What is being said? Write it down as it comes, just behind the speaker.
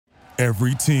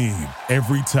Every team,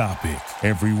 every topic,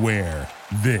 everywhere.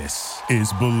 This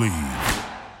is Believe.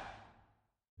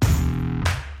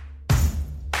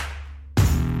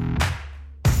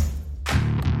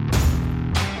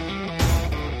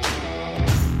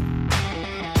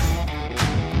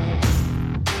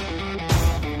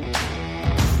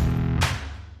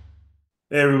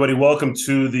 Hey, everybody. Welcome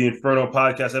to the Inferno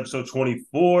Podcast, episode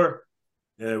 24.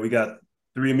 We got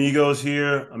three amigos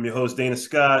here. I'm your host, Dana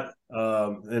Scott,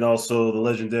 and also the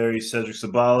legendary Cedric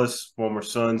Sabalas, former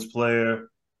Suns player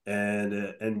and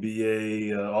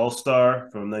NBA All-Star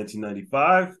from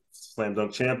 1995, slam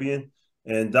dunk champion,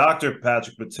 and Dr.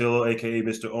 Patrick Patillo, a.k.a.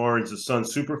 Mr. Orange, the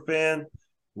Suns superfan.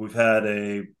 We've had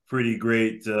a pretty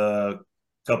great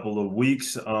couple of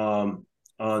weeks on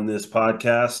this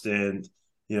podcast, and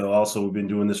also we've been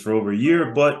doing this for over a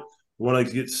year, but we want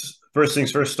to get first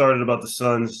things first started about the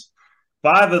Suns.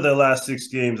 5 of their last 6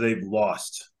 games they've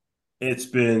lost. It's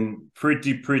been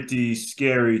pretty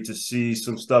scary to see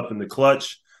some stuff in the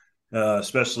clutch,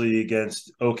 especially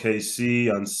against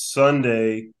OKC on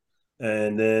Sunday,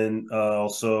 and then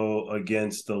also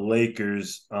against the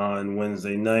Lakers on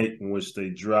Wednesday night, in which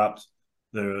they dropped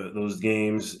those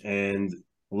games. And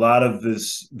a lot of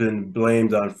this been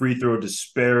blamed on free throw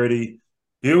disparity.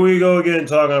 Here we go again,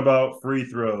 talking about free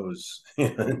throws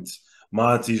and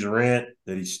Monty's rant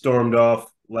that he stormed off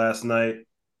last night,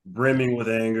 brimming with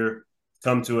anger,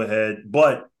 come to a head.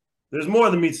 But there's more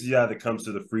than meets the eye that comes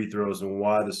to the free throws and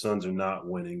why the Suns are not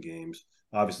winning games.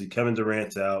 Obviously, Kevin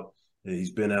Durant's out.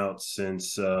 He's been out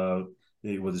since with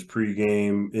his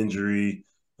pregame injury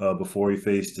before he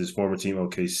faced his former team,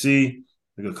 OKC,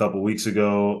 a couple of weeks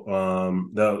ago.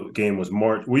 That game was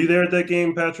March. Were you there at that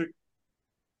game, Patrick?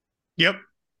 Yep.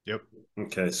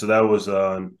 Okay, so that was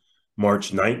on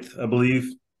March 9th, I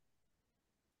believe.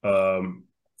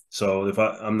 So if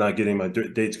I'm not getting my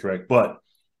dates correct, but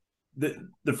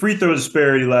the free throw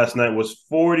disparity last night was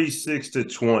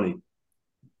 46-20.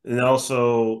 And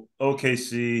also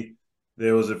OKC,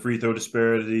 there was a free throw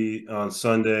disparity on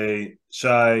Sunday.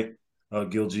 Shai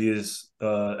Gilgeous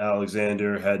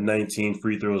Alexander had 19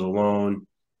 free throws alone.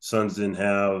 Suns didn't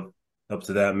have up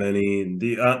to that many.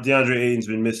 DeAndre Ayton's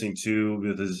been missing too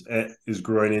with his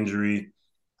groin injury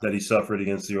that he suffered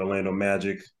against the Orlando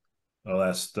Magic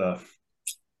last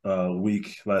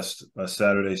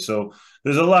Saturday. So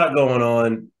there's a lot going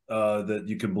on that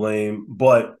you can blame.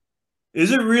 But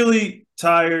is it really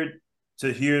tired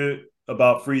to hear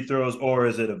about free throws, or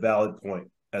is it a valid point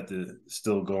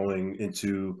still going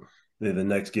into the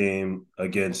next game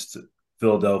against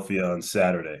Philadelphia on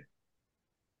Saturday?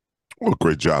 Well,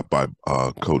 great job by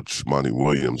Coach Monty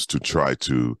Williams to try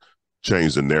to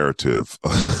change the narrative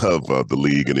of the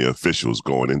league and the officials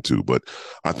going into. But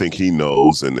I think he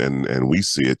knows, and we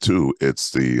see it too. It's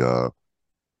the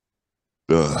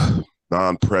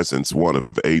non-presence, one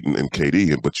of Ayton and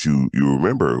KD. But you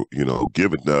remember,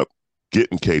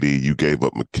 getting KD, you gave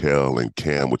up Mikal and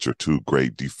Cam, which are 2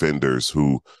 great defenders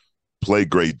who play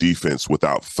great defense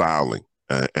without fouling.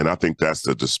 And I think that's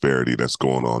the disparity that's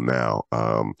going on now.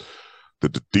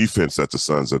 The defense that the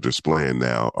Suns are displaying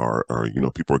now are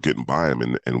people are getting by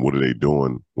them, and what are they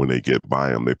doing when they get by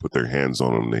them? They put their hands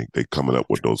on them. They coming up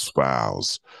with those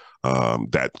fouls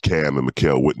that Cam and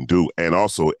Mikal wouldn't do, and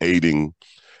also aiding,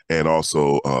 and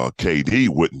also KD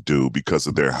wouldn't do because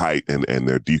of their height and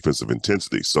their defensive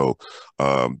intensity. So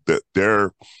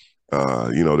they're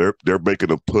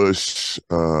making a push,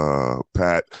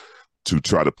 Pat, to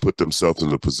try to put themselves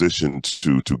in a position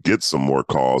to get some more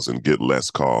calls and get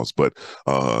less calls. But,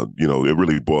 it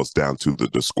really boils down to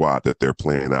the squad that they're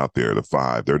playing out there, the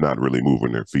 5. They're not really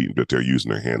moving their feet, but they're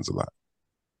using their hands a lot.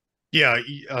 Yeah,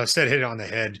 Seth hit it on the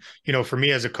head. For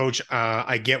me as a coach,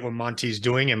 I get what Monty's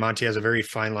doing, and Monty has a very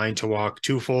fine line to walk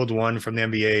twofold: one from the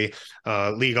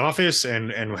NBA league office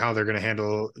and how they're going to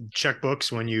handle checkbooks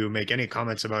when you make any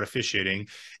comments about officiating,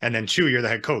 and then 2, you're the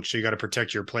head coach, so you got to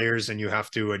protect your players and you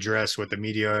have to address what the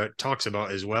media talks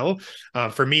about as well.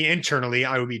 For me internally,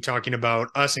 I would be talking about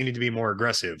us needing to be more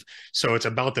aggressive. So it's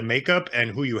about the makeup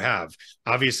and who you have.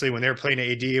 Obviously, when they're playing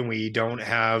AD and we don't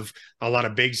have a lot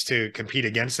of bigs to compete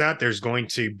against that, there's going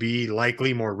to be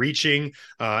likely more reaching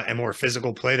and more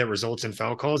physical play that results in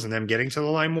foul calls and them getting to the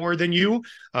line more than you.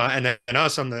 And then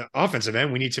us on the offensive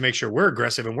end, we need to make sure we're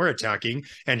aggressive and we're attacking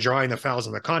and drawing the fouls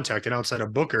on the contact. And outside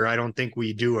of Booker, I don't think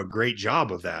we do a great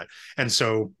job of that. And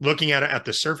so looking at it at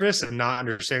the surface and not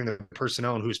understanding the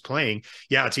personnel and who's playing,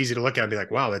 yeah, it's easy to look at and be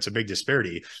like, wow, that's a big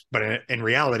disparity. But in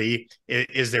reality,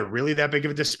 is there really that big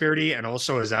of a disparity? And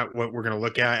also, is that what we're going to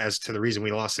look at as to the reason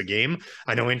we lost the game?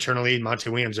 I know internally, Monty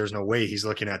Williams, there's there's no way he's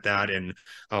looking at that and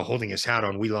holding his hat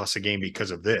on, we lost the game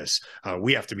because of this.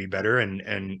 We have to be better.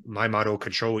 And my motto,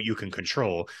 control what you can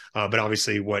control. But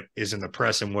obviously what is in the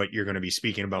press and what you're going to be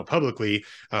speaking about publicly,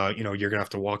 you're going to have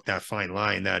to walk that fine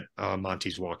line that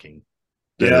Monty's walking.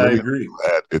 Yeah, I agree.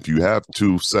 If you have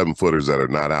 2 7-footers that are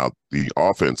not out, the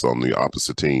offense on the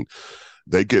opposite team,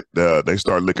 they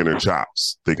start licking their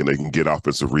chops, thinking they can get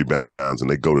offensive rebounds, and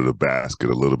they go to the basket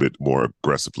a little bit more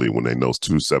aggressively when they know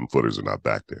 2 7-footers are not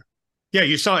back there. Yeah,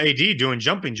 you saw AD doing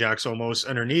jumping jacks almost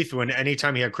underneath when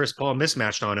anytime he had Chris Paul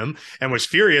mismatched on him, and was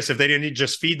furious if they didn't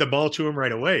just feed the ball to him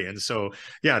right away. And so,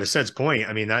 yeah, to Sed's point,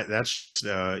 I mean, that's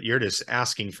you're just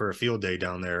asking for a field day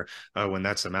down there when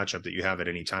that's the matchup that you have at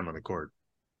any time on the court.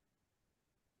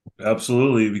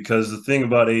 Absolutely, because the thing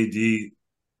about AD,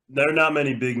 there are not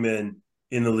many big men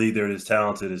in the league that are as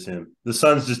talented as him. The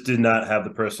Suns just did not have the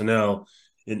personnel.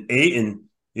 And Ayton,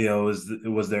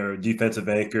 was their defensive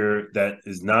anchor that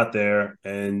is not there,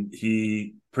 and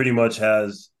he pretty much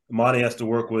Monty has to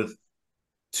work with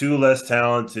 2 less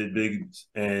talented bigs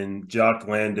and Jock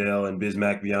Landale and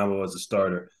Bismack Biyombo as a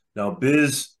starter. Now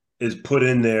Biz is put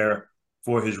in there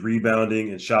for his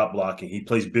rebounding and shot blocking. He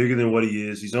plays bigger than what he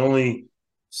is. He's only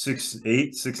 6'8",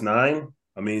 6'9".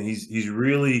 I mean, he's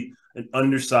really an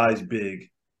undersized big,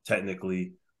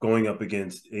 technically, going up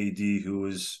against AD, who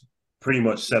is pretty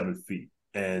much 7 feet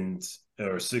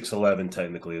or 6'11",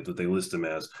 technically, is what they list him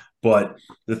as. But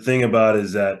the thing about it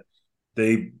is that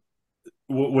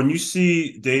when you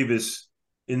see Davis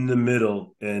in the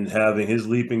middle and having his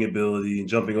leaping ability and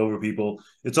jumping over people,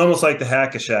 it's almost like the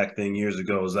Hack-a-Shack thing years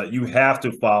ago, is that you have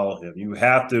to follow him. You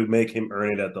have to make him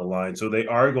earn it at the line. So they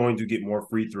are going to get more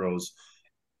free throws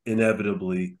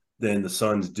inevitably than the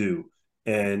Suns do.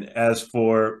 And as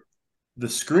for the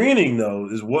screening, though,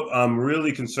 is what I'm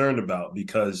really concerned about,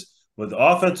 because with the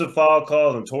offensive foul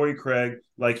calls and Torrey Craig,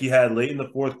 like he had late in the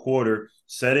fourth quarter,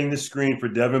 setting the screen for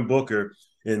Devin Booker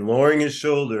and lowering his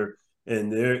shoulder,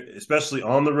 and they're especially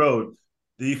on the road,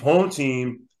 the home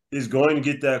team is going to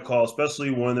get that call, especially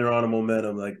when they're on a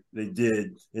momentum like they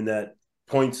did in that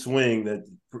point swing that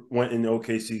went in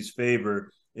OKC's favor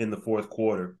in the fourth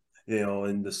quarter.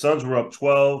 And the Suns were up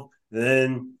 12,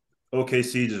 then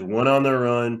OKC just went on their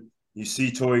run. You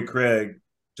see Torrey Craig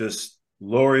just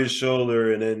lower his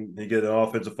shoulder, and then they get an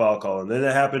offensive foul call. And then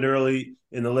that happened early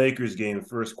in the Lakers game,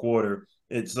 first quarter.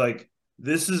 It's like,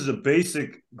 this is a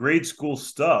basic grade school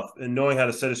stuff, and knowing how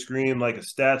to set a screen like a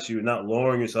statue and not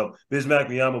lowering yourself. Bismack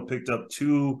Biyombo picked up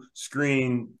 2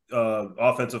 screen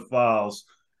offensive fouls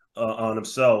on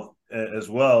himself as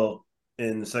well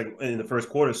in the first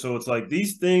quarter. So it's like,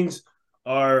 these things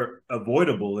are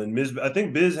avoidable. And I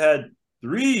think Biz had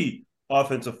 3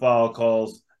 offensive foul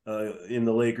calls in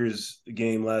the Lakers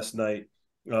game last night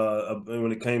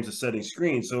when it came to setting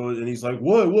screens. So, and he's like,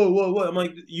 what? I'm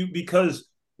like, because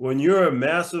when you're a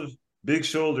massive, big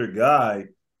shoulder guy,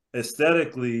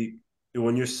 aesthetically,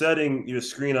 when you're setting your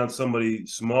screen on somebody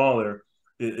smaller,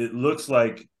 it looks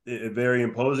like very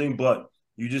imposing, but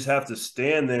you just have to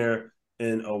stand there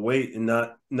and wait and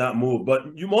not move.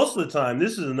 But most of the time,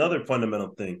 this is another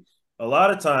fundamental thing. A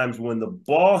lot of times when the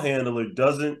ball handler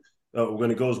doesn't,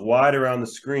 when it goes wide around the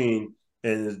screen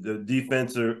and the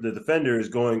defender is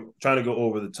trying to go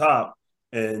over the top,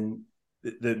 and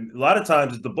a lot of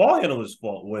times it's the ball handler's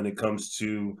fault when it comes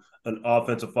to an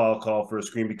offensive foul call for a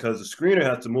screen, because the screener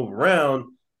has to move around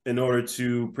in order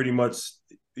to pretty much,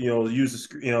 use the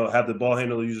screen, have the ball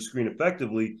handler use the screen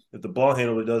effectively if the ball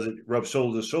handler doesn't rub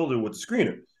shoulder to shoulder with the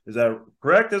screener. Is that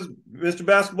correct, as Mr.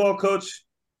 Basketball Coach?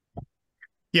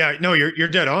 Yeah, no, you're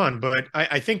dead on. But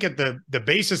I think at the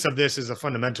basis of this is the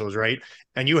fundamentals, right?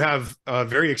 And you have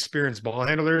very experienced ball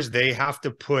handlers. They have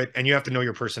to and you have to know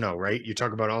your personnel, right? You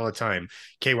talk about all the time,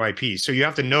 KYP. So you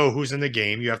have to know who's in the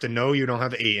game. You have to know you don't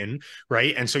have Ayton,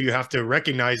 right? And so you have to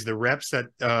recognize the reps that,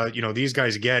 these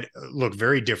guys get look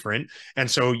very different. And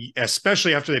so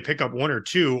especially after they pick up 1 or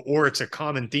 2, or it's a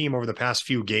common theme over the past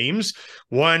few games,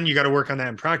 1, you got to work on that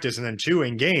in practice. And then 2,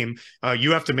 in game,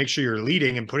 you have to make sure you're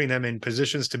leading and putting them in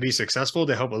positions to be successful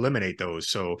to help eliminate those.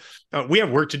 So we have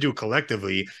work to do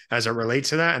collectively as it relates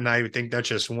to that. And I think that's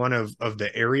just one of the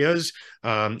areas,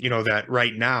 that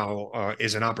right now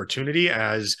is an opportunity,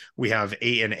 as we have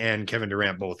Ayton and Kevin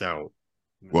Durant both out.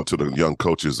 Well, to the young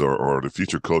coaches or the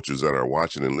future coaches that are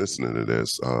watching and listening to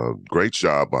this, great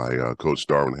job by Coach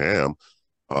Darvin Ham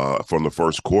from the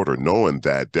first quarter, knowing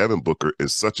that Devin Booker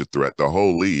is such a threat. The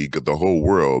whole league, the whole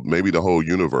world, maybe the whole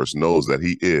universe knows that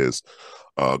he is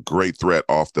a great threat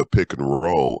off the pick and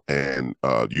roll. And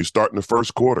you start in the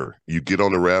first quarter, you get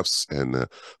on the refs, and the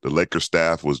Lakers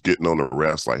staff was getting on the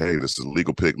refs like, hey, this is a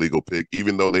legal pick,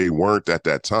 even though they weren't at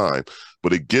that time.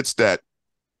 But it gets that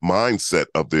mindset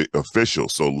of the official.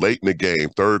 So late in the game,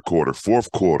 third quarter,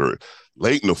 fourth quarter,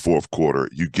 late in the fourth quarter,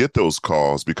 you get those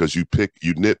calls because you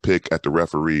nitpick at the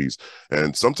referees.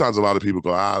 And sometimes a lot of people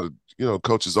go,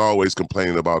 coaches always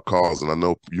complaining about calls. And I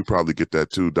know you probably get that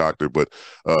too, doctor, but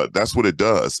that's what it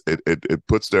does. It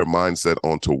puts their mindset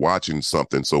onto watching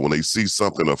something. So when they see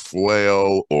something, a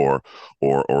flail or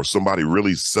somebody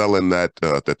really selling that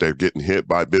they're getting hit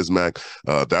by Bismack,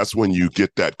 that's when you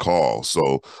get that call.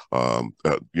 So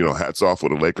hats off for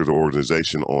the Lakers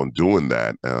organization on doing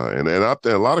that. And out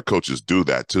there, a lot of coaches do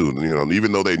that too.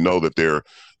 Even though they know that they're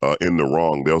in the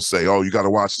wrong, they'll say, "Oh, you got to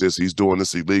watch this. He's doing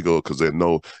this illegal," because they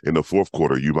know in the fourth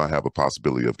quarter you might have a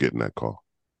possibility of getting that call.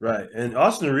 Right, and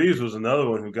Austin Reeves was another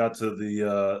one who got to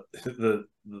the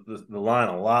line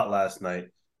a lot last night,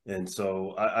 and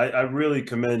so I really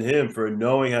commend him for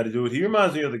knowing how to do it. He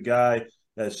reminds me of the guy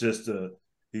that's just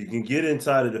he can get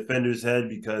inside a defender's head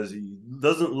because he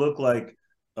doesn't look like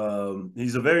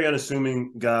he's a very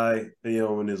unassuming guy,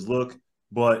 in his look,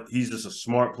 but he's just a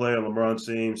smart player. LeBron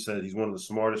James said he's one of the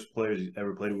smartest players he's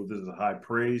ever played with. This is a high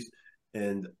praise,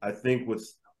 and I think with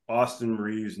Austin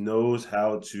Reeves knows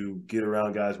how to get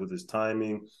around guys with his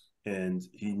timing, and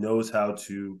he knows how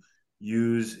to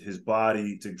use his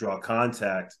body to draw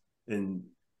contact and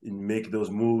make those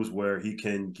moves where he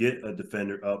can get a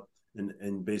defender up.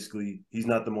 And basically, he's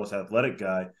not the most athletic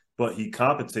guy, but he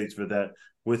compensates for that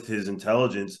with his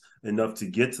intelligence enough to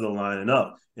get to the line and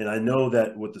up. And I know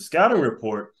that with the scouting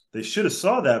report, they should have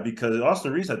saw that because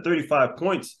Austin Reeves had 35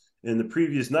 points in the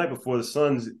previous night before the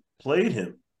Suns played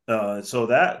him. So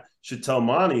that should tell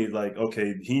Monty, like,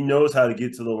 okay, he knows how to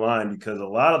get to the line because a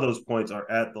lot of those points are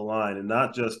at the line and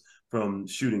not just from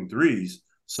shooting threes.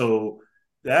 So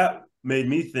that made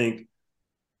me think,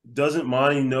 doesn't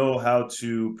Monty know how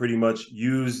to pretty much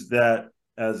use that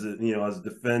as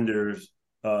defenders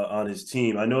on his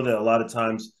team? I know that a lot of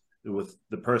times with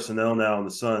the personnel now on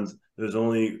the Suns, there's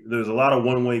a lot of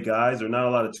one-way guys. There are not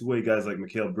a lot of two-way guys like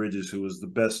Mikal Bridges, who was the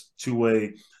best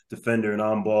two-way defender and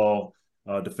on-ball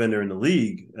defender in the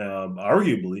league,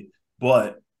 arguably,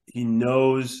 but he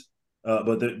knows.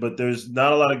 But there's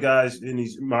not a lot of guys, and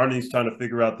Martin's trying to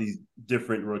figure out these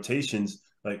different rotations.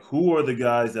 Like, who are the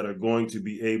guys that are going to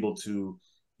be able to,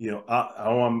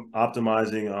 how I'm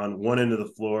optimizing on one end of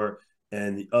the floor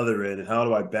and the other end, and how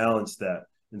do I balance that?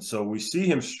 And so we see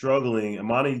him struggling.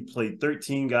 Amani played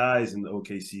 13 guys in the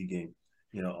OKC game,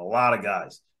 a lot of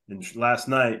guys. And last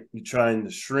night, you're trying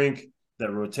to shrink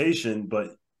that rotation,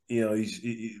 but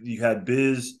you had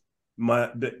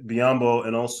Biombo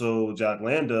and also Jack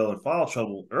Landale in foul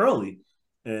trouble early.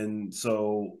 And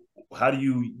so how do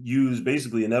you use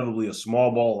basically inevitably a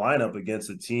small ball lineup against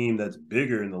a team that's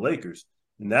bigger than the Lakers?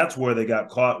 And that's where they got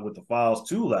caught with the fouls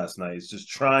too last night. It's just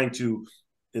trying to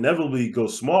inevitably go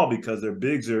small because their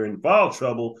bigs are in foul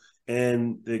trouble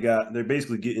and they're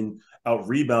basically getting out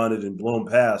rebounded and blown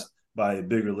past by a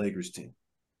bigger Lakers team.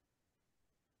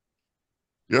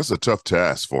 Yeah, it's a tough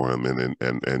task for him,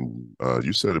 and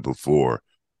you said it before,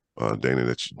 Dana,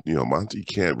 that Monty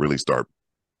can't really start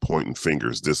pointing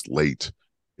fingers this late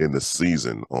in the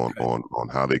season on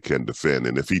how they can defend,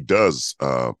 and if he does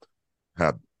have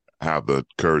the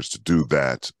courage to do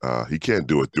that, he can't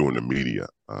do it during the media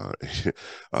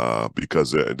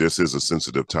because this is a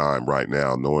sensitive time right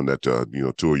now, knowing that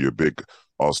two of your big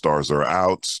all-stars are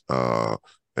out.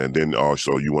 And then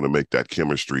also you want to make that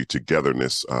chemistry,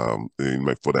 togetherness for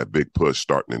that big push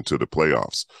starting into the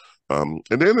playoffs. And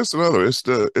then it's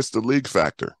the league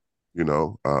factor.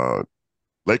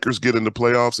 Lakers get in the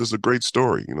playoffs is a great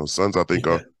story. Suns, I think,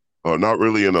 are not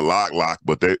really in a lock,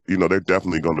 but they're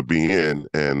definitely going to be in.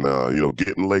 And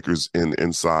getting Lakers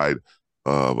inside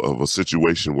of a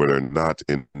situation where they're not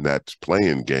in that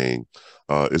playing game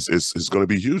is going to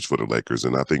be huge for the Lakers,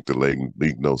 and I think the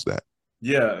league knows that.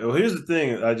 Yeah, well, here's the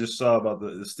thing I just saw about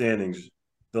the standings.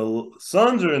 The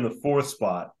Suns are in the fourth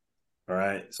spot, all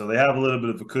right? So they have a little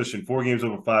bit of a cushion, 4 games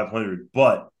over 500,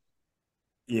 but,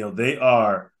 they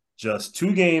are just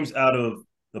 2 games out of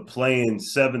the play-in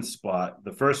 7th spot,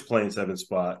 the first play-in 7th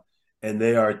spot, and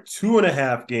they are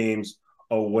 2.5 games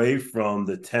away from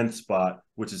the 10th spot,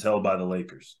 which is held by the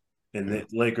Lakers. And the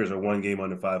Lakers are 1 game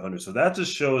under 500. So that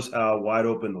just shows how wide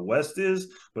open the West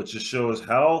is, but just shows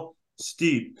how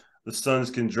steep the Suns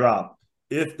can drop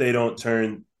if they don't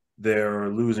turn their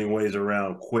losing ways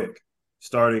around quick,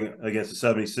 starting against the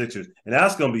 76ers. And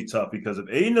that's going to be tough because if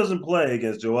Aiden doesn't play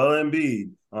against Joel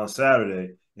Embiid on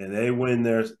Saturday and they win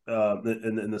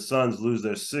and the Suns lose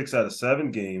their 6 out of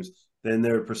 7 games, then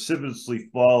they're precipitously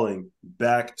falling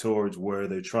back towards where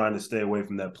they're trying to stay away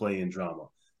from that play-in drama.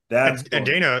 And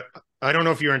Dana, I don't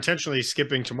know if you're intentionally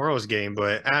skipping tomorrow's game,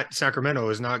 but at Sacramento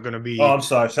is not going to be. Oh, I'm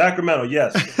sorry, Sacramento.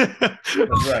 Yes, that's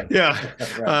right. Yeah,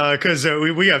 That's right. because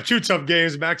we have two tough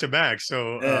games back to back,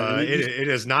 so Yeah, it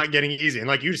is not getting easy. And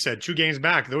like you said, 2 games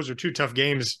back, those are two tough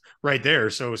games right there.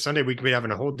 So Sunday we could be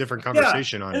having a whole different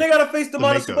conversation and on they got to face the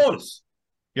Demonis makeup. Sabonis.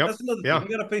 Yep. That's another thing. Yeah. They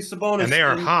got to face Sabonis, And they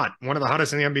are hot, one of the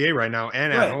hottest in the NBA right now,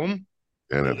 and at home.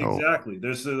 And at home. Exactly.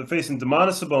 They're facing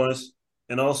Demonis Sabonis,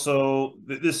 and also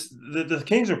the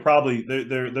Kings are probably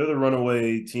they're the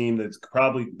runaway team that's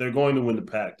probably they're going to win the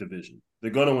Pac division.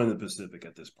 They're going to win the Pacific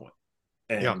at this point.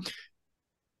 And Yeah.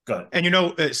 go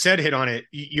ahead. And Sed hit on it.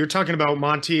 You're talking about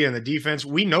Monty and the defense.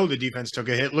 We know the defense took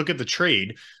a hit. Look at the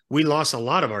trade. We lost a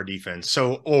lot of our defense.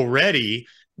 So already,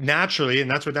 naturally,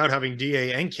 and that's without having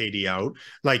DA and KD out,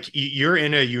 like you're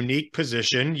in a unique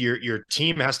position. Your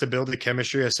team has to build the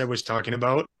chemistry, as Sed was talking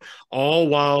about, all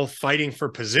while fighting for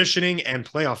positioning and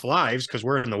playoff lives because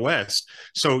we're in the West.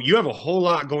 So you have a whole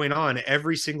lot going on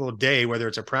every single day, whether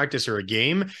it's a practice or a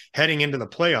game, heading into the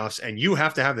playoffs, and you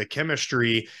have to have the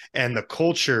chemistry and the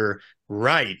culture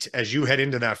right as you head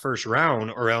into that first round,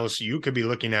 or else you could be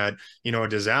looking at, a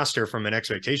disaster from an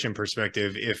expectation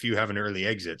perspective if you have an early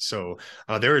exit. So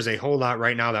there is a whole lot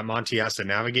right now that Monty has to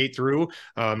navigate through,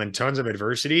 and tons of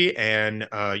adversity. And,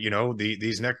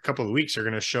 these next couple of weeks are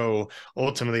going to show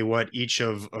ultimately what each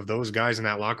of those guys in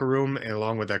that locker room and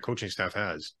along with that coaching staff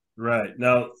has. Right.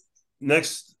 Now,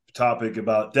 next topic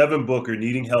about Devin Booker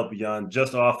needing help beyond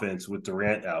just offense with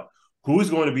Durant out. Who is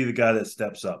going to be the guy that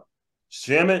steps up?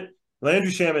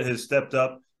 Landry Shamet has stepped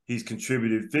up. He's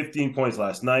contributed 15 points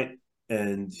last night,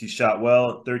 and he shot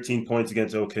well, 13 points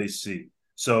against OKC.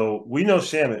 So we know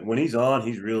Shamet, when he's on,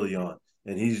 he's really on.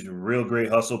 And he's a real great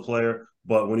hustle player,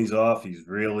 but when he's off, he's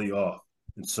really off.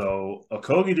 And so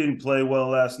Okogie didn't play well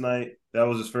last night. That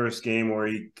was his first game where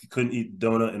he couldn't eat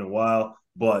donut in a while.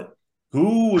 But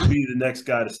who would be the next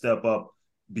guy to step up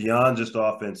beyond just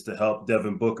offense to help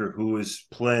Devin Booker, who is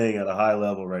playing at a high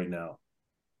level right now?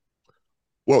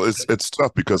 Well, it's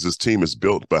tough because his team is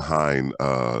built behind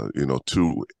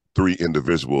 2-3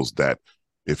 individuals that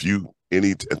if you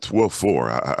four.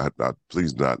 I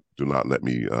please do not let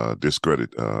me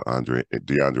discredit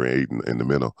DeAndre Ayton in the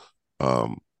middle.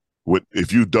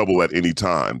 If you double at any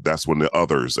time, that's when the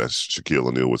others, as Shaquille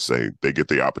O'Neal would say, they get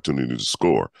the opportunity to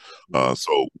score.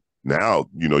 So now,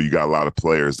 you got a lot of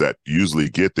players that usually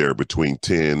get there between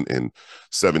 10 and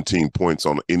 17 points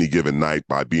on any given night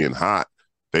by being hot.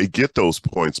 They get those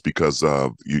points because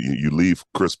you leave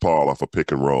Chris Paul off a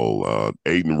pick and roll.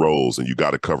 Aiden rolls, and you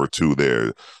got to cover two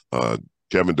there.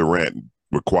 Kevin Durant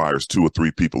requires 2 or 3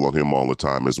 people on him all the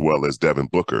time, as well as Devin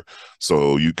Booker.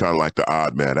 So you kind of like the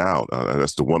odd man out.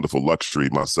 That's the wonderful luxury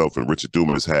myself and Richard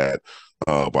Dumas had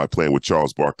by playing with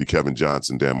Charles Barkley, Kevin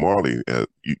Johnson, Dan Marley.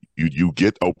 You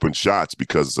get open shots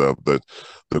because of the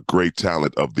great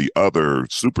talent of the other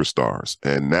superstars.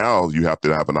 And now you have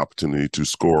to have an opportunity to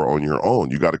score on your own.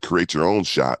 You got to create your own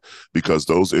shot because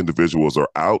those individuals are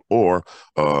out or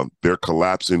they're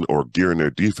collapsing or gearing their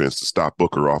defense to stop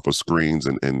Booker off of screens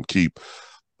and keep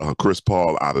Chris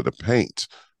Paul out of the paint.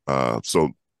 So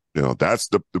that's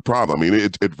the problem. I mean,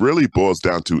 it really boils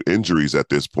down to injuries at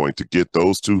this point to get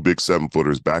those 2 big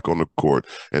 7-footers back on the court.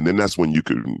 And then that's when you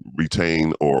can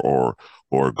retain or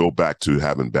go back to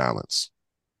having balance.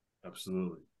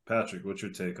 Absolutely. Patrick, what's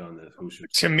your take on this?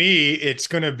 To me, it's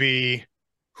going to be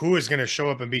who is going to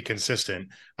show up and be consistent.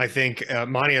 I think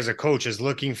Monty as a coach is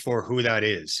looking for who that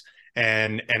is.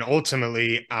 And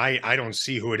ultimately, I don't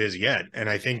see who it is yet. And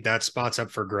I think that spot's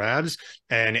up for grabs.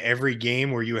 And every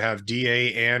game where you have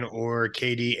DA and or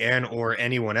KD and or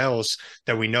anyone else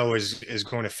that we know is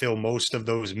going to fill most of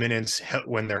those minutes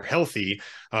when they're healthy,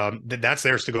 that's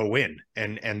theirs to go win.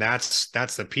 And that's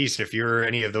the piece. If you're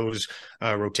any of those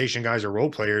rotation guys or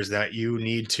role players that you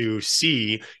need to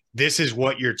see, this is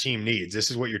what your team needs.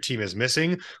 This is what your team is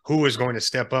missing. Who is going to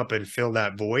step up and fill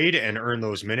that void and earn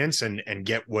those minutes and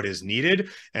get what is needed?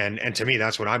 And to me,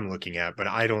 that's what I'm looking at. But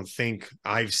I don't think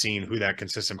I've seen who that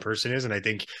consistent person is. And I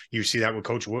think you see that with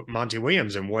Coach Monty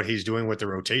Williams and what he's doing with the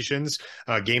rotations,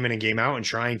 game in and game out, and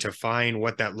trying to find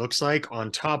what that looks like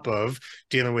on top of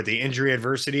dealing with the injury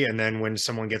adversity. And then when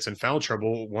someone gets in foul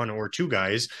trouble, 1 or 2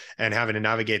 guys, and having to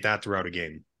navigate that throughout a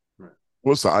game.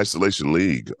 Well, it's the isolation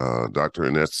league, Doctor,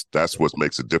 and that's what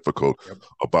makes it difficult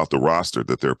about the roster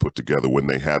that they're put together when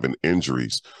they having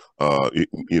injuries.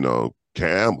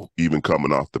 Cam, even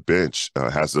coming off the bench,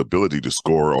 has the ability to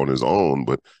score on his own,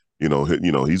 but he's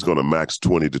going to max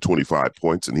 20 to 25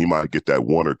 points, and he might get that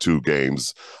 1 or 2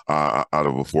 games out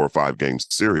of a 4 or 5 game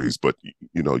series. But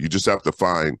you just have to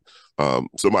find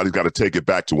Somebody's got to take it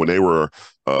back to when they were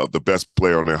the best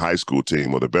player on their high school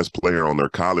team or the best player on their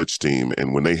college team,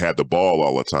 and when they had the ball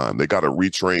all the time. They got to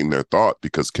retrain their thought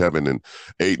because Kevin and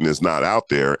Aiden is not out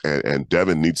there, and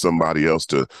Devin needs somebody else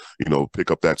to,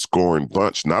 pick up that scoring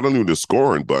bunch. Not only the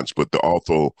scoring bunch, but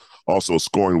also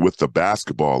scoring with the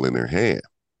basketball in their hand.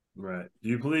 Right. Do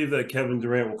you believe that Kevin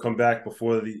Durant will come back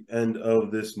before the end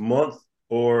of this month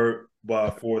or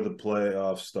before the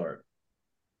playoffs start?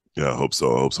 Yeah, I hope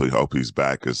so. I hope he's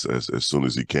back as soon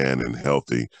as he can and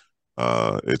healthy.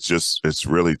 It's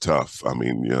really tough. I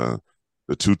mean,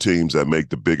 the two teams that make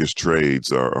the biggest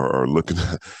trades are looking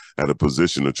at a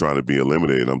position of trying to be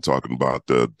eliminated. I'm talking about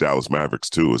the Dallas Mavericks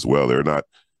too, as well. They're not,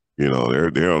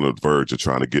 they're on the verge of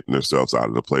trying to get themselves out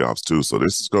of the playoffs too. So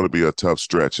this is going to be a tough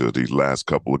stretch of these last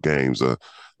couple of games to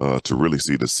really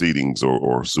see the seedings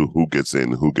or who gets in,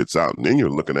 and who gets out, and then you're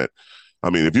looking at. I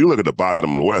mean, if you look at the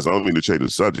bottom of the West, I don't mean to change the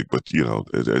subject, but,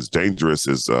 as dangerous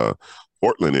as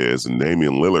Portland is, and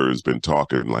Damian Lillard has been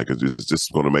talking, like, it's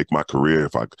just going to make my career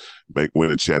if I win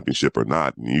a championship or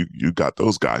not. And you got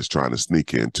those guys trying to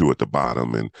sneak in, too, at the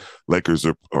bottom. And Lakers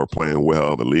are playing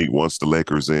well. The league wants the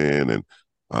Lakers in. And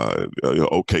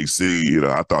OKC,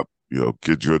 I thought,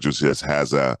 Kid Georges just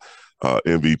has a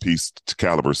MVP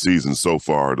caliber season so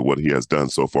far to what he has done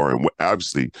so far. And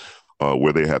obviously,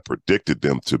 where they had predicted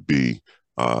them to be,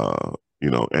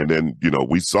 and then,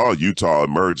 we saw Utah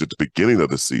emerge at the beginning of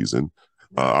the season.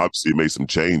 Obviously made some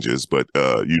changes, but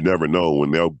you never know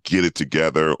when they'll get it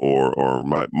together or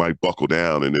might buckle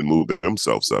down and then move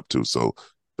themselves up too. So,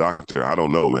 Doctor, I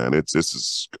don't know, man.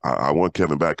 I want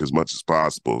Kevin back as much as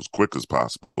possible, as quick as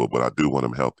possible, but I do want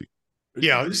him healthy.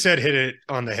 Yeah, said hit it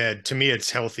on the head. To me,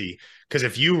 it's healthy. Because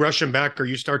if you rush him back or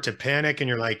you start to panic and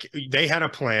you're like, they had a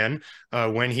plan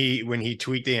when he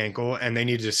tweaked the ankle and they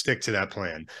needed to stick to that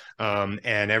plan.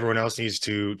 And everyone else needs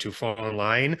to fall in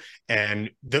line. And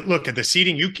look at the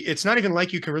seeding. It's not even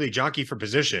like you can really jockey for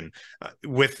position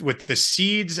with the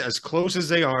seeds as close as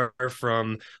they are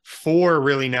from 4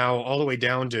 really now all the way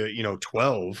down to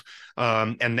 12.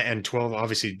 And 12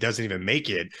 obviously doesn't even make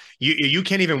it. You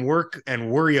can't even work and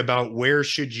worry about where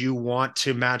should you want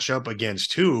to match up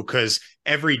against who, because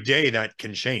every day that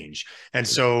can change. And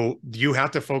so you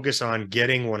have to focus on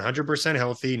getting 100%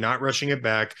 healthy, not rushing it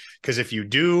back. Because if you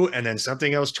do, and then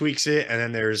something else tweaks it, and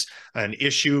then there's an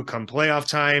issue come playoff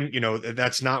time,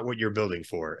 that's not what you're building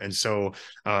for. And so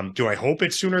do I hope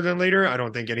it's sooner than later? I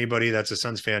don't think anybody that's a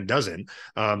Suns fan doesn't.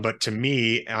 But to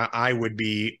me, I would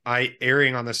be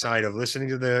erring on the side of listening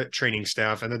to the training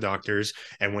staff and the doctors.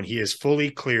 And when he is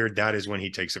fully cleared, that is when he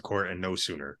takes the court, and no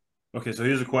sooner. Okay, so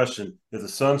here's a question. If the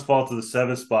Suns fall to the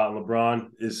 7th spot and LeBron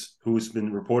who's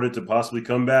been reported to possibly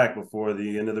come back before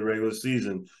the end of the regular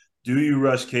season, do you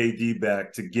rush KD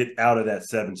back to get out of that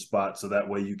 7th spot so that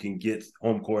way you can get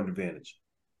home court advantage?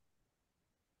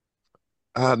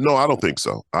 No, I don't think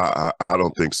so. I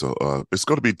don't think so. It's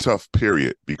going to be tough,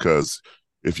 period, because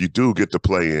if you do get to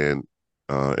play in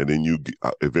and then you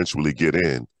eventually get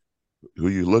in, who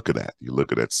you looking at? You're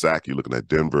looking at Sac. You're looking at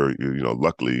Denver.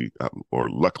 Luckily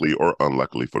or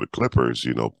unluckily for the Clippers,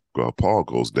 Paul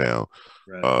goes down.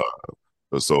 Right.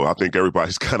 So I think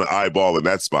everybody's kind of eyeballing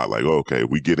that spot. Like, okay,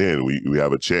 we get in, we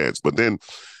have a chance. But then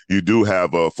you do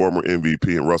have a former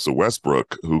MVP in Russell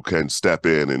Westbrook who can step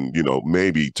in and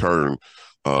maybe turn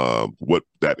what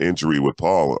that injury with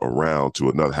Paul around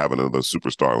to having another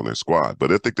superstar on their squad.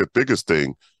 But I think the biggest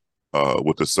thing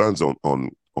with the Suns on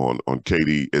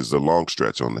KD is the long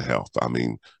stretch on the health. I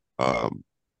mean, I'm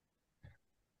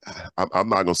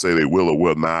not going to say they will or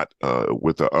will not.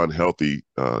 With the unhealthy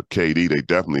KD, they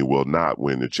definitely will not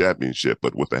win the championship.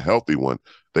 But with a healthy one,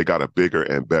 they got a bigger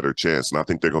and better chance. And I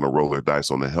think they're going to roll their dice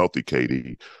on the healthy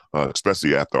KD,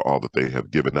 especially after all that they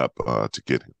have given up to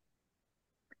get him.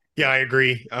 Yeah, I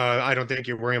agree. I don't think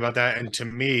you're worrying about that. And to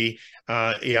me,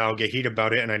 I'll get heat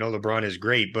about it. And I know LeBron is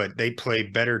great, but they play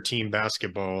better team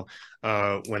basketball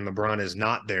when LeBron is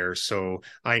not there. So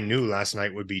I knew last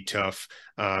night would be tough,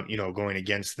 going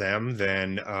against them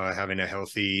than having a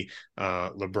healthy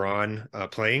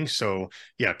LeBron playing. So,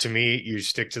 yeah, to me, you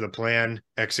stick to the plan,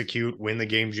 execute, win the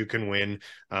games you can win.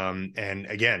 And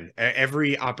again,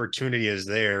 every opportunity is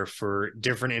there for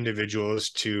different individuals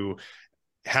to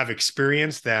have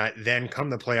experience that then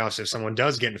come the playoffs, if someone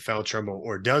does get in foul trouble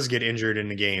or does get injured in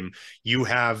the game, you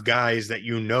have guys that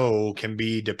can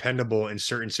be dependable in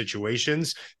certain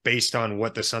situations based on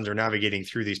what the Suns are navigating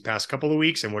through these past couple of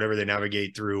weeks and whatever they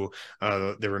navigate through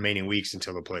the remaining weeks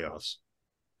until the playoffs.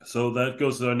 So that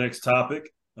goes to our next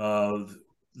topic.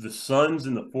 The Suns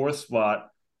in the 4th spot,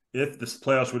 if the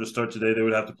playoffs were to start today, they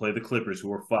would have to play the Clippers,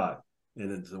 who are 5.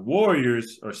 And the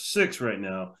Warriors are 6 right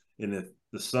now. And if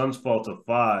the Suns fall to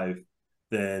 5,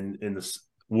 then and the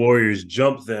Warriors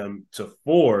jump them to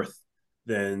 4th,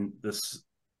 then the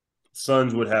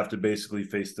Suns would have to basically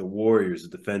face the Warriors,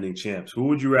 the defending champs. Who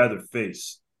would you rather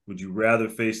face? Would you rather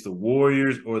face the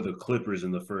Warriors or the Clippers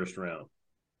in the first round?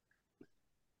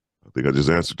 I think I just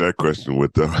answered that question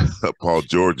with Paul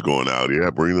George going out. Yeah,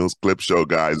 bring those clip show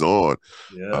guys on.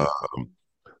 Yeah.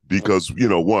 Because,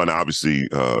 one, obviously,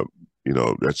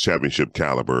 that's championship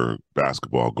caliber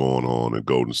basketball going on in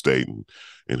Golden State.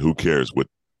 And who cares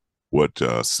what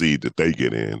seed that they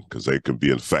get in, because they can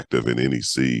be effective in any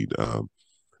seed.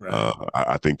 Right.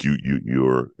 I think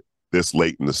you're this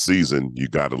late in the season, you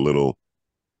got a little,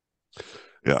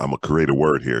 I'm gonna create a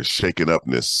word here, shaken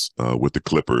upness with the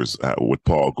Clippers with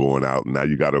Paul going out, and now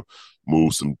you got to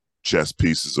move some chess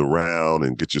pieces around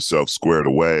and get yourself squared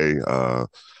away.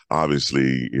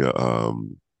 Obviously,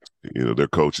 their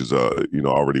coaches,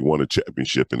 already won a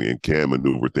championship and can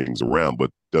maneuver things around.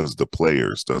 But does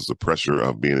the pressure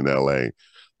of being in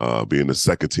LA, being the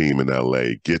second team in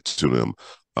LA, get to them?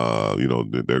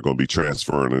 They're going to be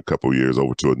transferring in a couple of years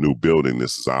over to a new building.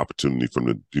 This is an opportunity for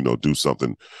them to, do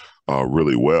something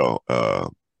really well.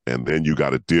 And then you got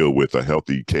to deal with a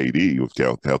healthy KD.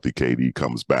 If healthy KD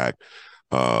comes back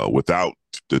without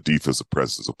the defensive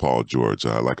presence of Paul George.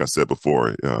 Like I said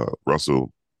before,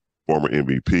 Russell, former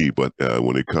MVP, but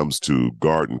when it comes to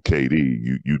guarding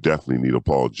KD, you definitely need a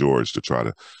Paul George to try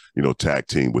to, tag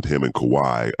team with him and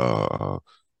Kawhi,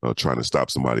 trying to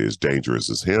stop somebody as dangerous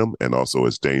as him and also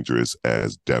as dangerous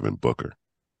as Devin Booker.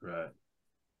 Right.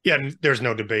 Yeah, there's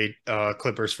no debate.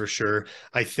 Clippers for sure.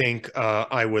 I think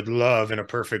I would love in a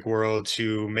perfect world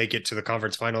to make it to the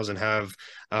conference finals and have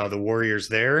the Warriors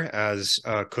there, as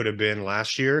could have been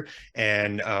last year.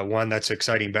 And one, that's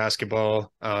exciting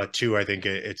basketball. Two, I think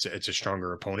it's a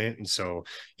stronger opponent. And so,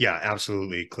 yeah,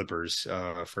 absolutely, Clippers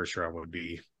first round would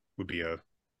be a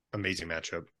amazing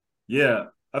matchup. Yeah,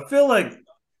 I feel like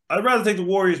I'd rather take the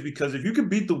Warriors because if you can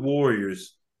beat the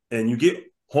Warriors and you get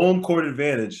home court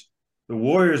advantage, the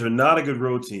Warriors are not a good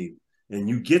road team, and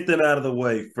you get them out of the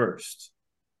way first.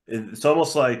 It's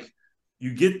almost like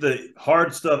you get the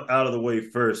hard stuff out of the way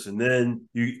first, and then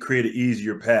you create an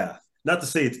easier path. Not to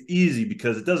say it's easy,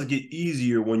 because it doesn't get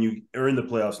easier when you are in the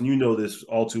playoffs, and you know this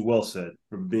all too well, said,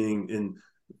 from being in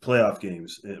playoff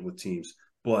games with teams.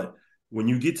 But when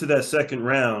you get to that second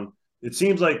round, it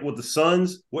seems like with the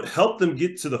Suns, what helped them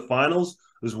get to the finals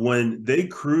was when they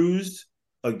cruised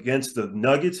against the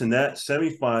Nuggets in that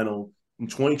semifinal in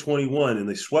 2021, and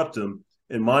they swept them.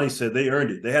 And Monty said they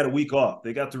earned it. They had a week off.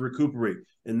 They got to recuperate.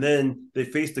 And then they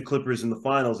faced the Clippers in the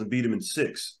finals and beat them in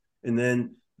 6. And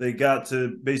then they got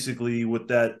to basically, with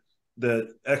that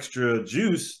extra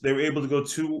juice, they were able to go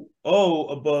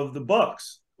 2-0 above the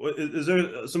Bucks. Is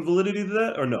there some validity to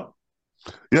that or no?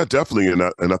 Yeah, definitely.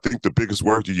 And I think the biggest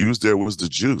word you used there was the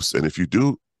juice. And if you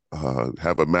do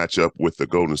have a matchup with the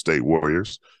Golden State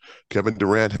Warriors, Kevin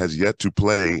Durant has yet to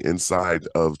play inside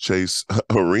of Chase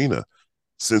Arena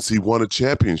since he won a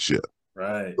championship.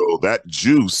 Right. So that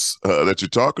juice that you're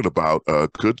talking about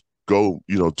could go,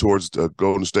 towards the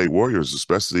Golden State Warriors,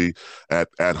 especially at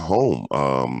home.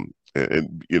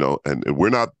 And we're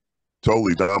not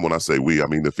totally dominant. When I say we, I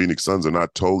mean the Phoenix Suns are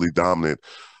not totally dominant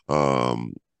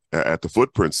at the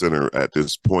Footprint Center at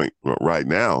this point right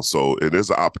now. So it is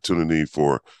an opportunity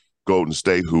for Golden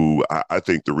State, who I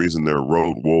think the reason their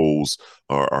road woes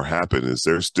are happening is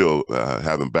they're still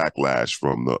having backlash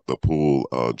from the Poole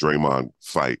Draymond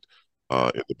fight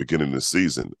in the beginning of the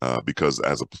season. Because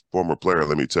as a former player,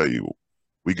 let me tell you,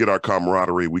 we get our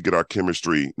camaraderie, we get our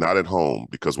chemistry, not at home,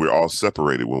 because we're all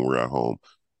separated when we're at home.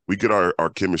 We get our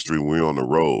chemistry when we're on the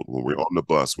road, when we're on the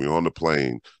bus, we're on the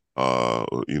plane.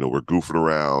 We're goofing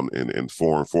around in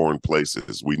foreign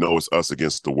places. We know it's us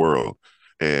against the world,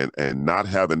 and not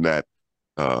having that,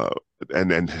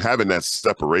 and having that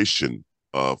separation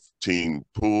of Team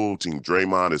Poole, Team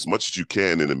Draymond, as much as you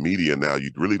can in the media now.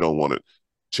 You really don't want to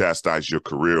chastise your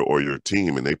career or your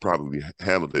team, and they probably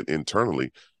handled it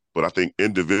internally. But I think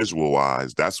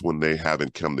individual-wise, that's when they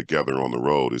haven't come together on the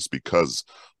road. It's because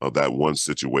of that one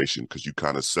situation, because you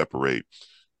kind of separate.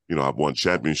 I've won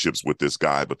championships with this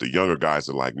guy, but the younger guys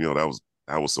are like,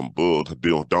 that was some bull,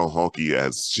 Bill Don Honky,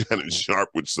 as Shannon Sharp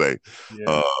would say.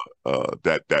 Yeah.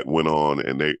 That went on,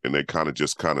 and they kind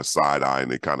of side eye,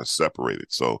 and they kind of separated.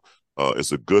 So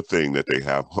it's a good thing that they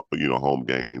have home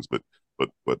games, but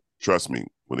trust me,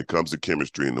 when it comes to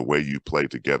chemistry and the way you play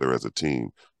together as a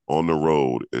team on the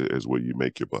road is where you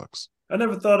make your bucks. I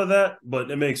never thought of that, but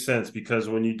it makes sense, because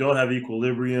when you don't have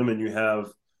equilibrium and you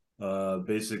have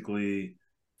basically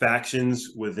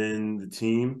factions within the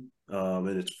team,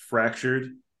 and it's fractured,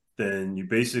 then you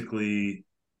basically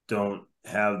don't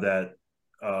have that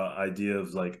idea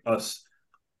of like us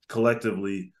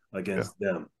collectively Yeah. against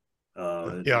them.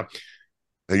 Yeah.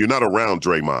 And you're not around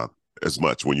Draymond as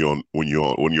much when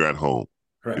you're at home.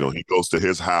 You know, Right. he goes to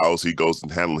his house, he goes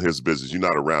and handles his business. You're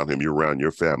not around him, you're around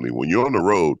your family. When you're on the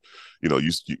road,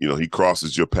 he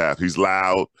crosses your path. He's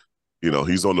loud,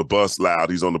 he's on the bus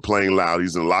loud, he's on the plane loud,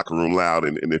 he's in the locker room loud.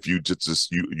 And if you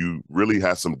just you really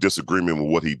have some disagreement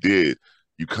with what he did,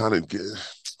 you kind of get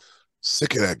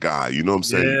sick of that guy. You know what I'm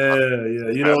saying? You kind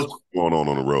Yeah, yeah. of that's what's going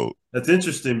on the road. That's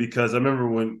interesting because I remember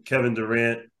when Kevin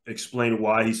Durant explained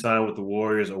why he signed with the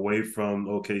Warriors away from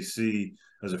OKC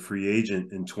as a free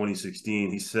agent in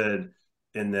 2016. He said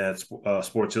in that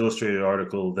Sports Illustrated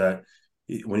article that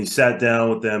when he sat down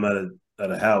with them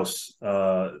at a house,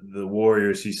 the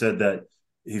Warriors, he said that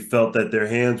he felt that their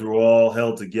hands were all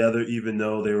held together, even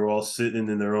though they were all sitting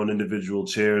in their own individual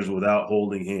chairs without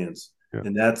holding hands. Yeah.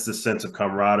 And that's the sense of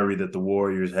camaraderie that the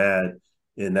Warriors had.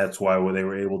 And that's why they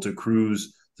were able to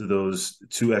cruise to those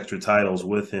 2 extra titles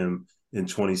with him in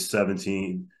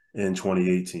 2017 and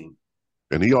 2018.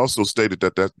 And he also stated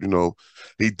that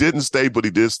he didn't stay, but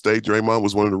he did stay. Draymond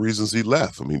was one of the reasons he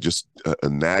left. I mean, just a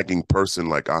nagging person.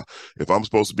 Like, if I'm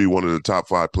supposed to be one of the top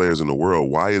 5 players in the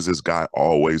world, why is this guy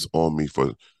always on me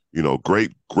for,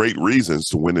 great reasons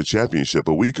to win the championship?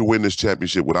 But we could win this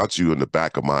championship without you in the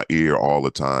back of my ear all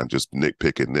the time, just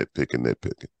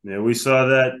nitpicking. Yeah, we saw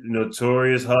that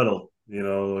notorious huddle. When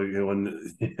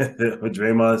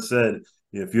Draymond said,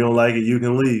 "If you don't like it, you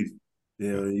can leave."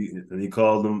 And he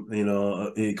called them,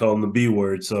 he called them the B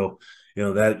word. So,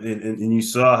 that, and you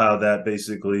saw how that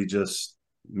basically just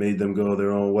made them go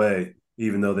their own way,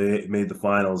 even though they made the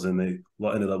finals and they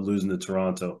ended up losing to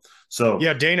Toronto. So,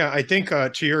 Yeah, Dana, I think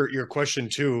to your question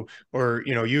too, or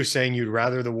you saying you'd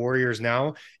rather the Warriors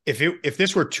now. If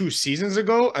this were 2 seasons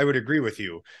ago, I would agree with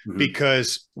you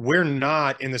because we're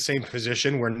not in the same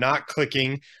position. We're not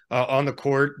clicking on the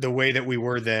court the way that we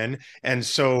were then, and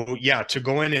so yeah, to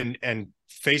go in and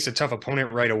face a tough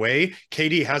opponent right away.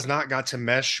 KD has not got to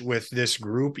mesh with this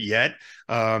group yet.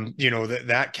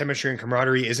 That chemistry and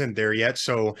camaraderie isn't there yet.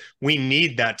 So we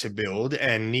need that to build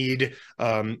and need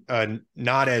a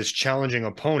not as challenging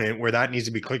opponent where that needs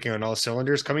to be clicking on all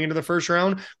cylinders coming into the first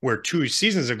round, where 2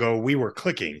 seasons ago we were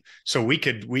clicking. So we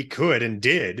could and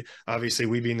did, obviously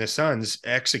we being the Suns,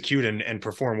 execute and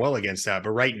perform well against that.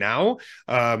 But right now,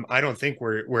 I don't think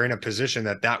we're in a position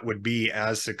that would be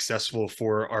as successful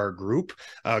for our group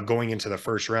going into the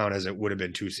first round as it would have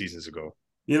been 2 seasons ago.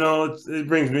 It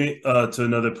brings me to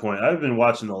another point. I've been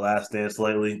watching The Last Dance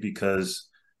lately because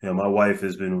my wife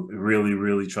has been really,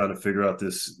 really trying to figure out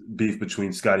this beef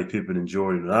between Scottie Pippen and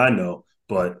Jordan. And I know,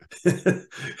 but but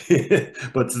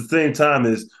at the same time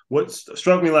is what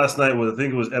struck me last night was I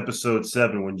think it was episode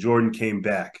 7 when Jordan came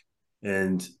back,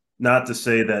 and not to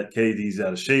say that KD's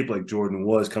out of shape like Jordan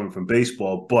was coming from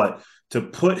baseball, but to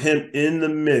put him in the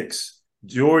mix.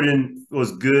 Jordan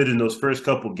was good in those first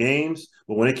couple games,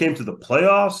 but when it came to the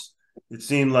playoffs, it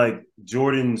seemed like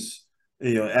Jordan's,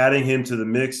 adding him to the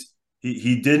mix,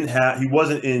 he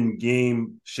wasn't in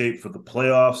game shape for the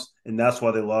playoffs, and that's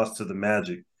why they lost to the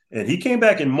Magic. And he came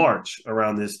back in March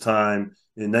around this time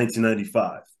in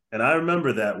 1995, and I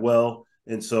remember that well.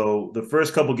 And so the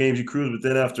first couple games he cruised, but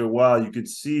then after a while, you could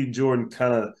see Jordan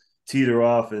kind of teeter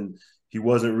off and he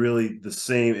wasn't really the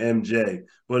same MJ.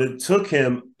 But it took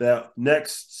him that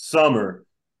next summer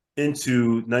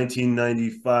into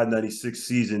 1995-96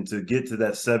 season to get to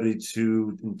that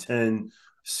 72-10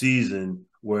 season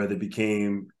where they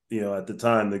became, at the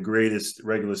time, the greatest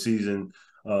regular season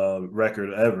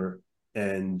record ever.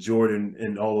 And Jordan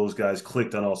and all those guys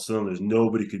clicked on all cylinders.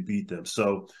 Nobody could beat them.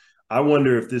 So I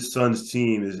wonder if this Suns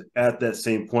team is at that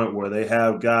same point where they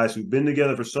have guys who've been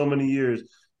together for so many years,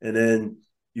 and then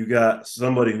you got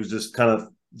somebody who's just kind of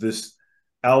this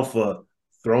alpha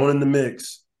thrown in the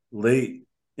mix late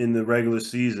in the regular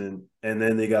season, and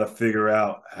then they got to figure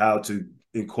out how to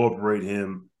incorporate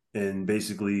him and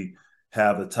basically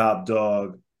have a top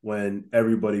dog when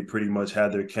everybody pretty much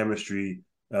had their chemistry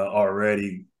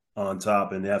already on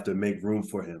top, and they have to make room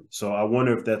for him. So I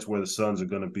wonder if that's where the Suns are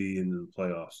going to be in the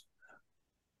playoffs.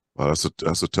 Well,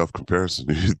 that's a tough comparison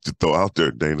to throw out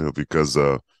there, Dana, because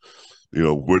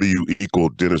where do you equal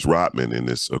Dennis Rodman in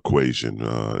this equation?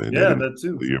 And that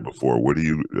too. The year before, where do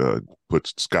you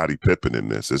put Scottie Pippen in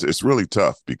this? It's really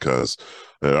tough because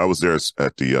I was there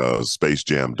at the Space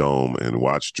Jam Dome and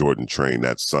watched Jordan train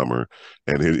that summer,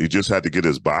 and he just had to get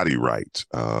his body right.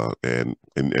 And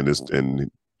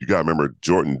you got to remember,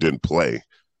 Jordan didn't play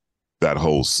that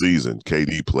whole season.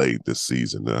 KD played this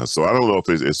season, so I don't know if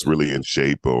it's really in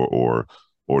shape or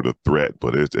the threat,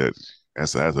 but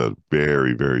that's a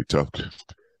very, very tough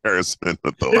comparison. If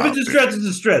it's a stretch, it's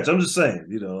a stretch. I'm just saying,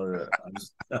 all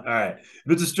right.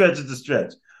 If it's a stretch, it's a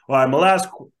stretch. All right, my last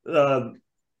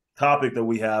topic that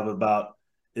we have about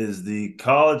is the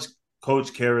college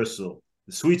coach carousel.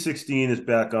 The Sweet 16 is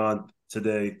back on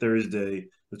today, Thursday,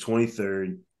 the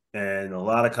 23rd, and a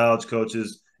lot of college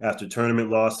coaches, after tournament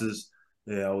losses,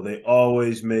 they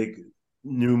always make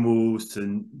new moves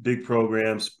to big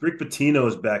programs. Rick Pitino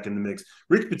is back in the mix.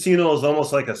 Rick Pitino is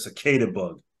almost like a cicada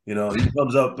bug. He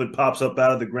comes up and pops up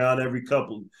out of the ground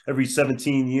every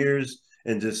 17 years,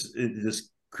 and it just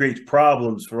creates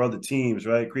problems for other teams,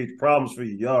 right? It creates problems for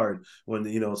your yard when,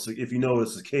 so if you know what a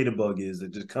cicada bug is,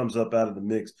 it just comes up out of the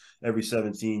mix every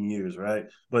 17 years, right?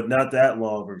 But not that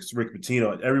long for Rick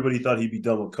Pitino. Everybody thought he'd be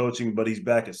done with coaching, but he's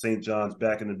back at St. John's,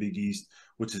 back in the Big East,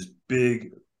 which is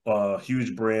big,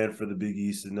 huge brand for the Big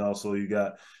East. And also you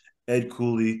got Ed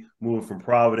Cooley moving from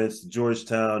Providence to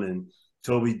Georgetown, and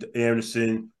Toby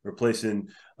Anderson replacing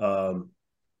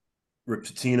Rick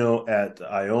Pitino at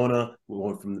Iona. We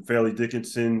went from Fairleigh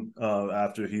Dickinson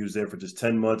after he was there for just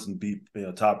 10 months and beat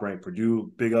top-ranked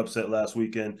Purdue. Big upset last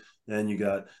weekend. Then you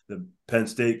got the Penn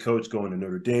State coach going to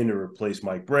Notre Dame to replace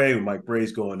Mike Brey. Mike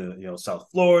Brey's going to South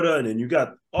Florida. And then you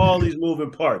got all these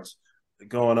moving parts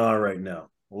going on right now.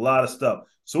 A lot of stuff.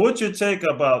 So what's your take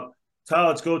about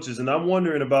college coaches? And I'm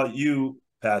wondering about you,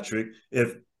 Patrick,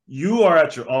 if you are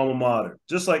at your alma mater,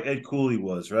 just like Ed Cooley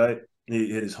was, right?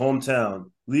 His hometown,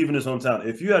 leaving his hometown.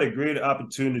 If you had a great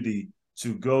opportunity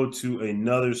to go to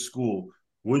another school,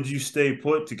 would you stay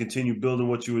put to continue building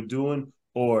what you were doing?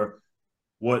 Or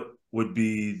what would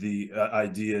be the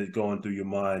idea going through your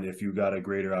mind if you got a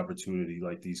greater opportunity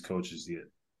like these coaches did?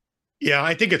 Yeah,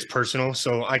 I think it's personal,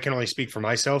 so I can only speak for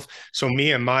myself. So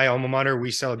me and my alma mater,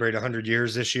 we celebrate 100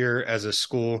 years this year as a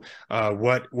school.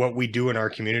 What we do in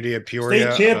our community at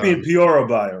Peoria. State champion Peoria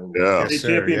buyer. Yeah. State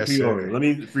champion Peoria. Let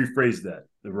me rephrase that.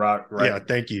 The Rock, right? Yeah,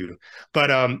 thank you. But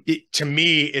to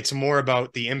me, it's more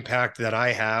about the impact that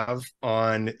I have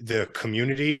on the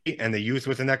community and the youth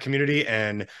within that community,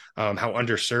 and how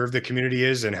underserved the community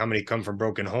is, and how many come from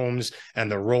broken homes,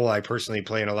 and the role I personally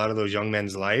play in a lot of those young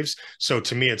men's lives. So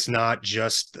to me, it's not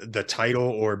just the title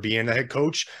or being a head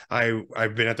coach.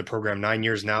 I've been at the program 9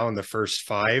 years now, and the first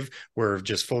 5 were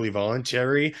just fully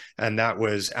voluntary, and that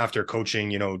was after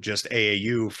coaching, just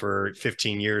AAU for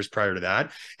 15 years prior to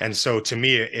that. And so to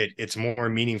me, it's more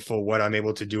meaningful what I'm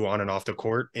able to do on and off the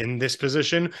court in this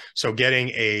position. So getting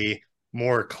a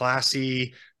more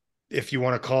classy, if you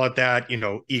want to call it that,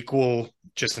 equal,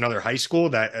 just another high school,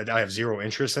 that I have zero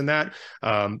interest in that.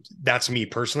 That's me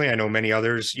personally. I know many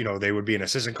others, they would be an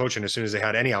assistant coach, and as soon as they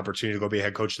had any opportunity to go be a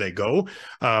head coach, they go.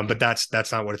 But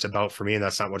that's not what it's about for me, and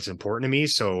that's not what's important to me.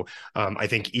 So I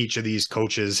think each of these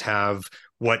coaches have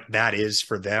what that is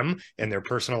for them in their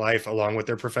personal life along with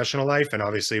their professional life. And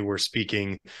obviously we're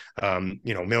speaking,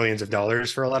 millions of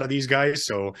dollars for a lot of these guys.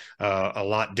 So a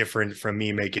lot different from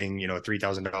me making,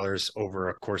 $3,000 over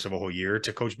a course of a whole year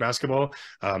to coach basketball.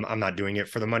 I'm not doing it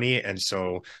for the money. And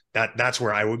so that's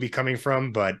where I would be coming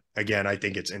from. But again, I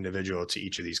think it's individual to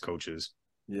each of these coaches.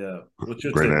 Yeah. What's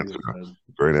your Great answer.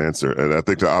 Great answer. And I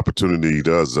think the opportunity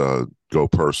does go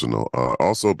personal.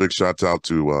 Also, big shout out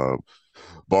to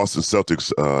Boston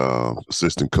Celtics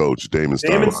assistant coach Damon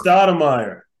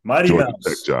Stoudemire. Mighty Georgia Mouse.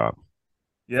 Tech job.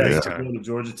 Yes, going to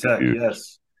Georgia Tech. Huge.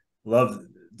 Yes, loved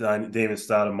Damon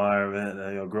Stoudemire,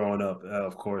 man. Growing up,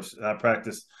 of course, I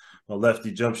practiced a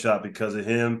lefty jump shot because of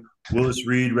him. Willis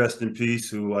Reed, rest in peace,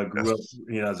 who I grew up,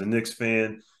 as a Knicks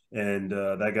fan, and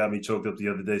that got me choked up the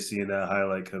other day seeing that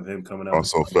highlight of him coming out.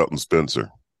 Also, Felton Spencer.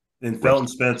 And Felton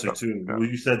Spencer too. Yeah. Well,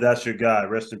 you said that's your guy.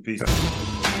 Rest in peace. Yeah.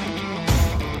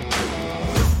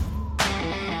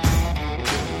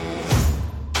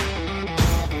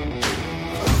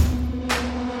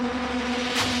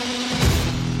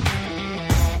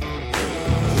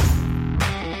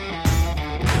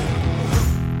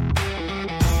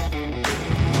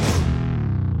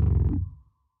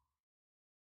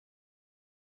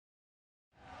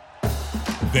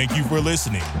 Thank you for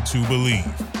listening to Believe.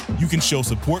 You can show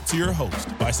support to your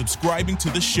host by subscribing to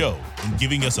the show and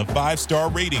giving us a 5-star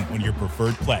rating on your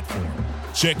preferred platform.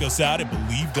 Check us out at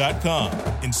Believe.com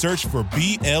and search for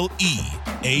BLEAV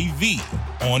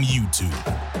on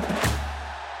YouTube.